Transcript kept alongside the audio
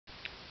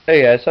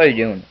Hey guys, how you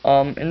doing?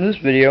 In this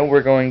video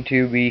we're going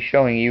to be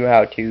showing you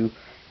how to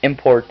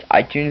import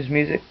iTunes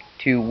music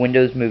to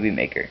Windows Movie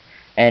Maker.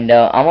 And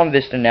I'm on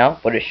Vista now,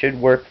 but it should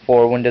work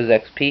for Windows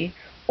XP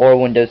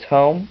or Windows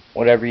Home,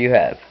 whatever you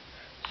have.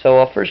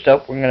 So first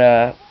up, we're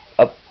gonna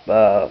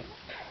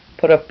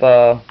put up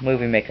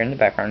Movie Maker in the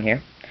background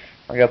here.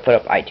 We're gonna put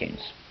up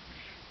iTunes.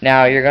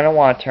 Now you're gonna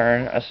want to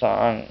turn a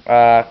song,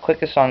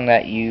 click a song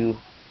that you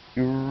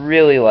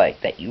really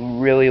like, that you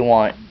really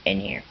want in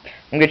here.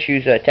 I'm going to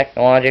choose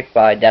Technologic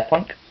by Daft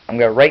Punk. I'm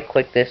going to right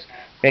click this.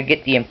 I'm going to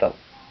get the info.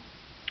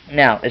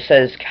 Now it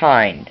says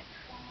kind,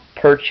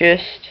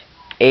 purchased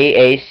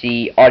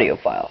AAC audio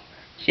file.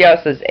 See how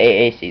it says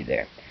AAC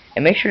there?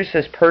 And make sure it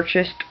says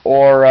purchased,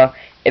 or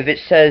if it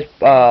says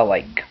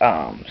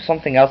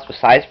something else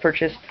besides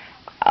purchased,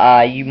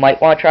 you might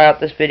want to try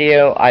out this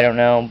video. I don't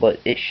know, but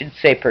it should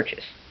say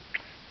purchased.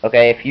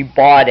 Okay, if you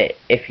bought it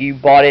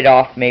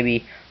off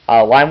maybe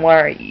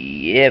LimeWire,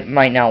 it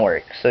might not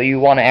work. So you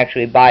want to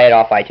actually buy it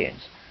off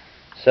iTunes.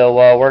 So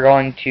we're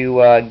going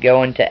to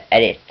go into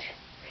Edit.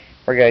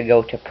 We're going to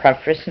go to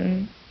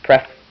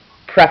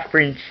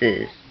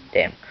Preferences.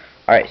 Damn.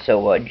 Alright,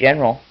 so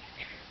General.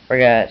 We're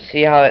going to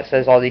see how it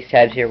says all these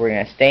tabs here. We're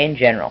going to stay in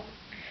General.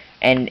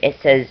 And it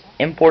says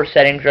Import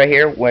Settings right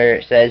here, where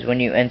it says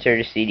when you insert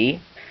a CD.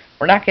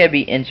 We're not going to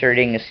be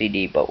inserting a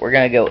CD, but we're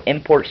going to go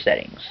Import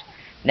Settings.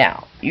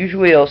 Now,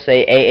 usually it'll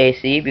say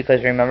AAC,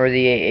 because remember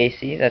the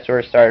AAC, that's where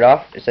it started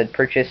off. It said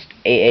purchased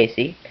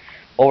AAC.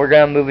 Well, we're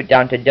going to move it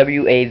down to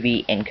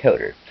WAV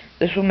encoder.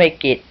 This will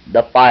make it,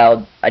 the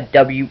file, a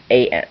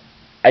WAV.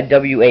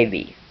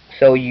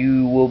 So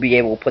you will be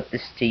able to put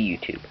this to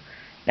YouTube.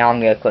 Now I'm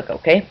going to click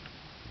OK.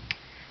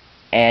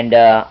 And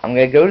I'm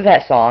going to go to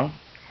that song.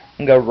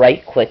 I'm going to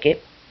right click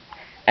it.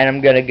 And I'm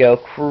going to go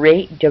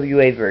create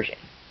WAV version.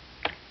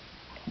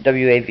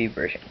 WAV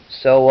version.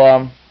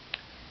 So,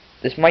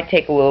 this might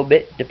take a little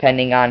bit,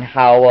 depending on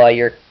how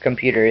your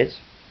computer is.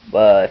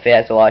 If it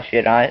has a lot of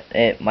shit on it,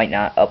 it might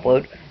not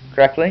upload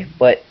correctly.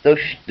 But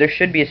there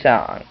should be a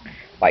sound,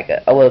 like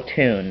a little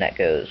tune that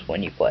goes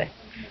when you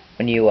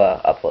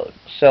upload.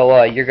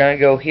 So you're gonna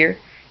go here.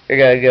 You're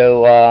gonna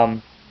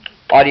go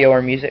audio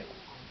or music,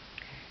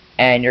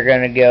 and you're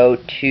gonna go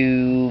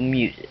to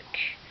music.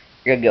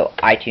 You're gonna go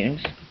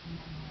iTunes.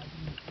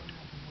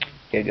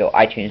 You're gonna go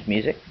iTunes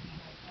Music,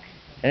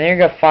 and then you're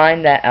gonna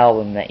find that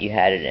album that you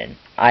had it in.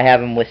 I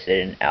have them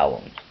listed in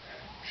albums.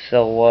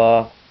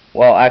 So,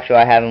 well, actually,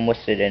 I have them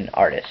listed in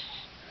artists.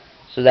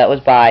 So that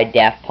was by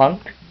Daft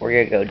Punk. We're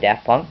going to go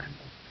Daft Punk.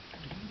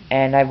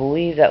 And I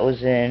believe that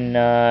was in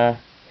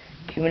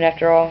Human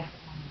After All.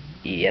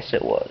 Yes,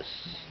 it was.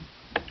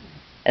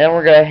 And then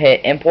we're going to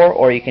hit import,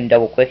 or you can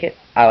double click it.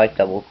 I like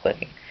double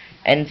clicking.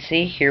 And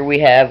see, here we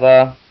have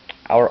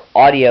our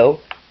audio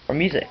or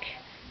music.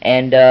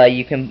 And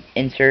you can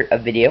insert a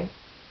video.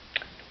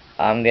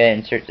 I'm going to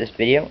insert this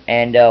video,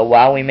 and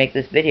while we make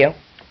this video,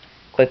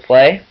 click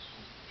play,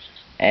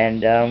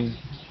 and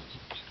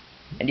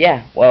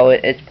yeah, well,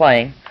 it's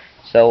playing,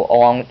 so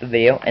along with the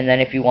video. And then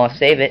if you want to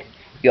save it,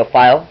 you go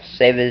File,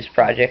 Save as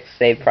Project,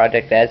 Save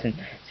Project As, and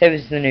save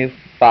as the new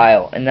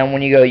file. And then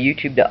when you go to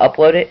YouTube to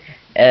upload it,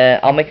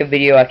 I'll make a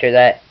video after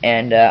that,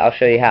 and I'll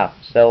show you how.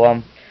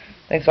 So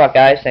thanks a lot,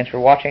 guys. Thanks for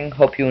watching.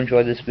 Hope you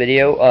enjoyed this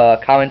video.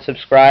 Comment,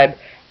 subscribe.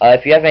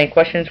 If you have any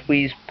questions,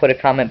 please put a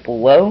comment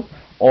below,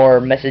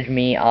 or message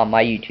me on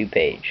my YouTube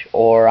page,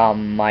 or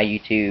on my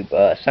YouTube,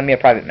 send me a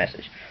private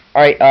message.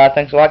 Alright,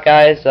 thanks a lot,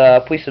 guys.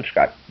 Please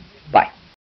subscribe.